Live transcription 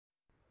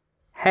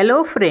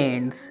Hello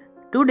friends,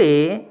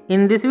 today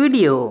in this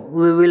video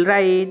we will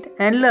write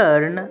and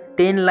learn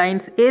 10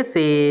 lines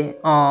essay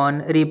on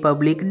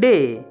Republic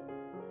Day.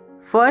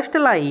 First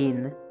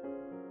line.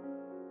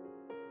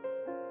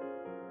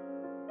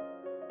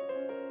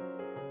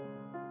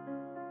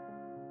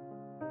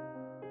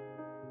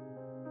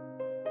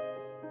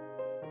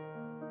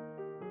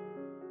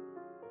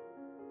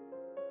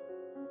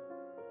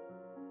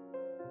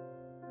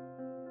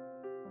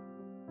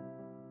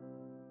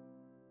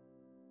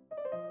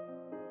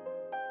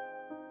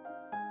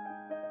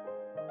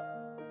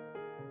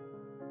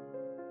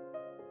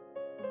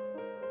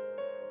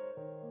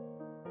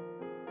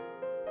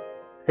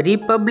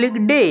 Republic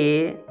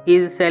Day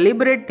is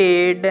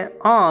celebrated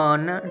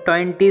on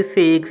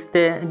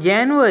 26th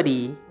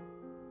January.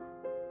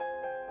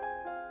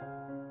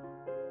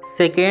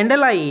 Second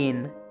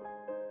line.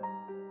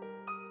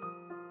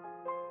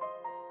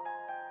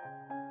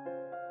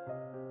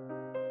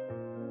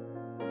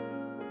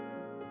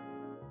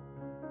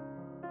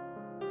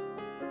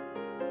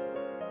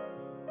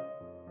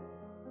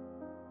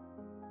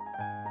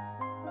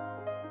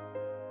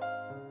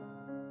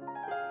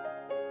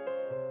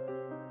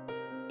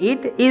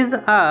 It is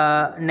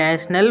a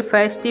national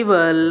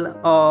festival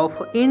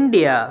of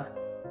India.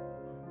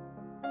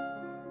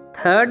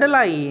 Third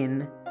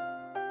line.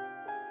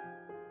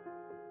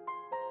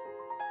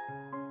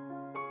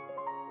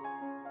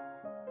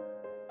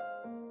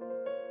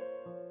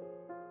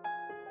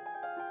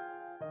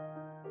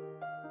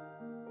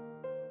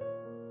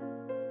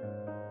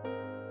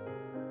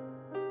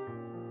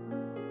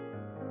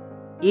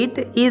 It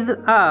is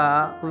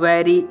a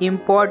very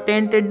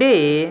important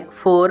day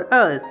for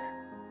us.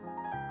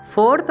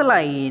 Fourth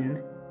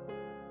line.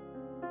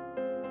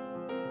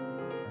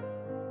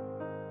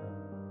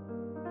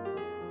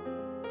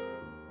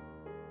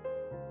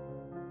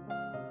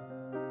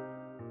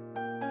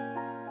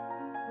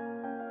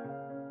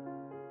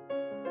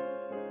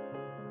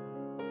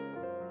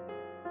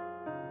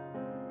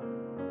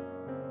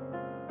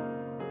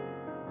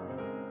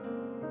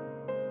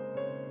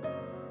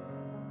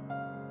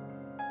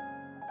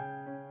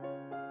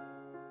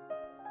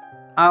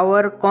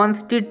 Our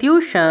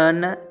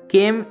constitution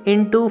came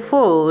into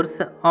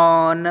force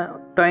on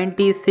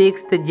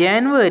 26th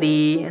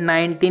January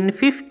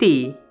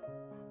 1950.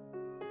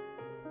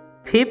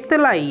 Fifth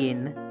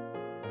line.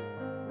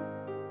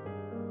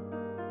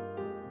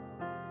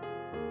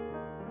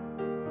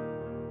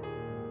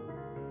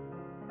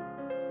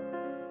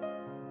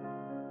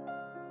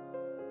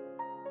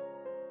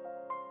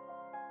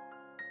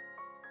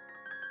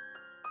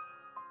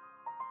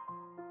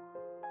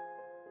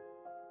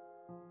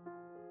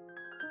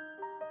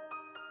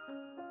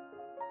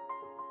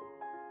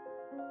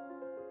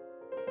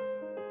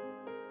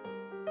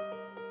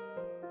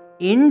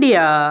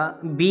 India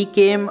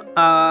became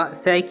a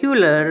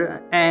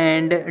secular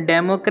and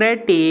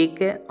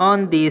democratic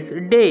on this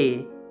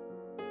day.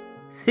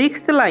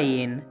 Sixth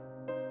line.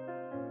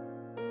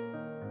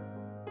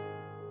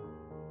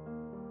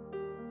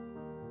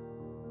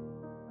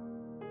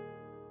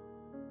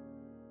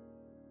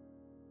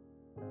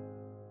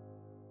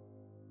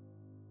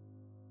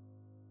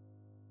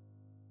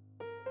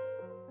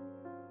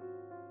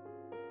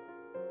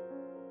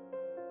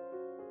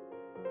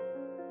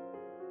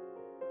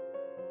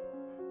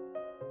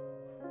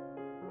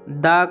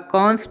 The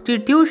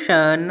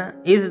Constitution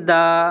is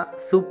the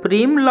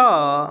supreme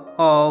law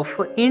of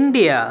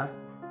India.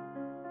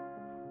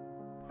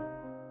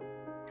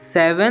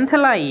 Seventh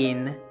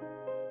line.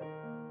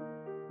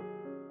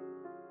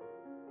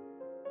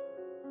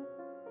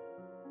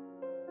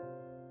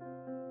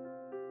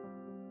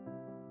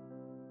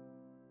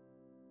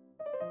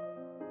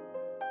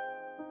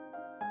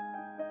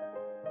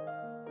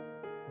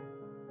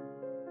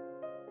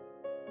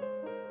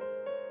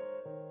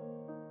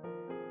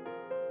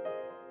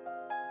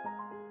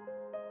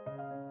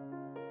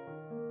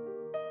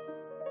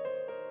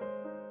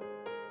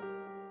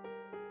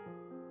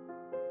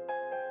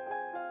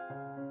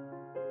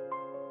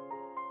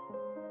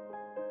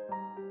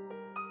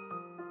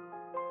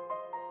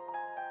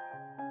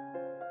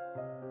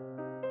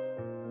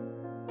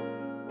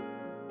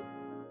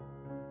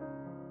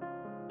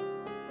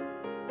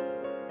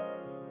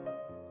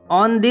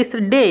 On this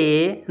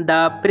day,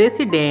 the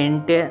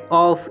President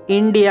of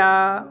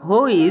India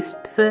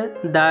hoists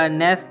the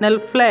national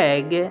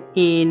flag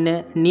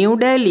in New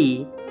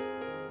Delhi.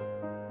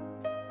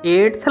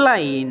 Eighth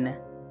line.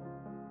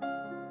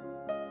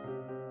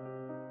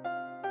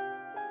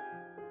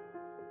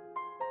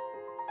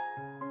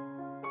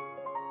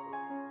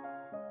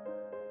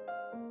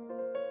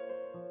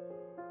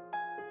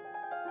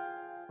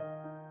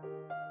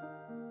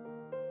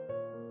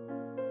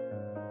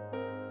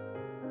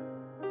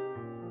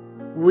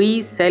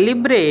 We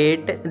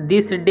celebrate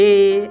this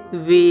day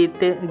with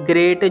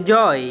great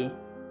joy.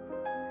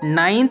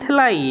 Ninth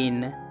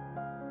line.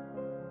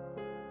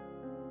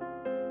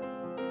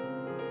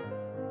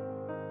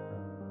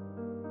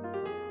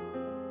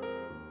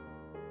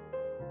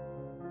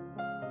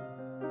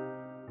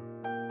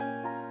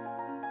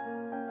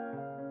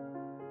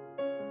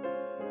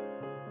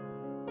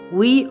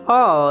 we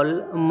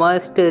all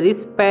must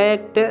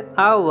respect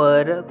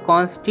our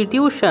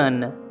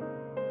Constitution.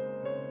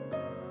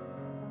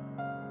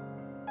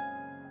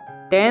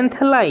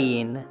 10th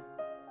line.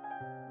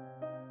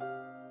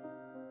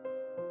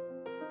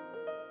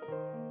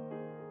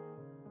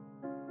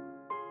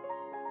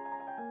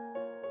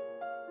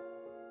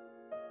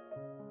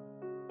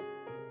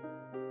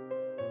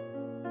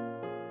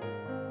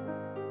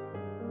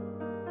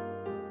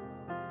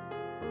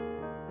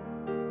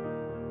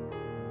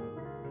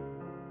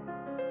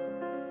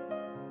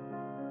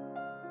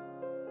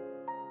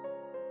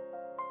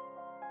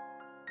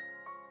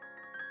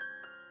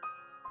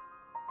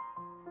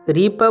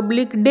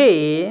 Republic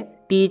Day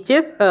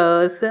teaches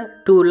us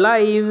to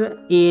live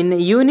in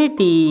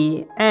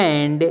unity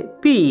and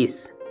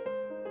peace.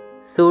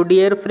 So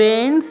dear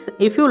friends,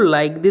 if you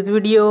like this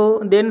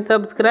video, then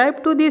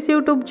subscribe to this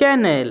YouTube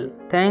channel.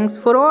 Thanks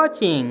for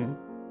watching.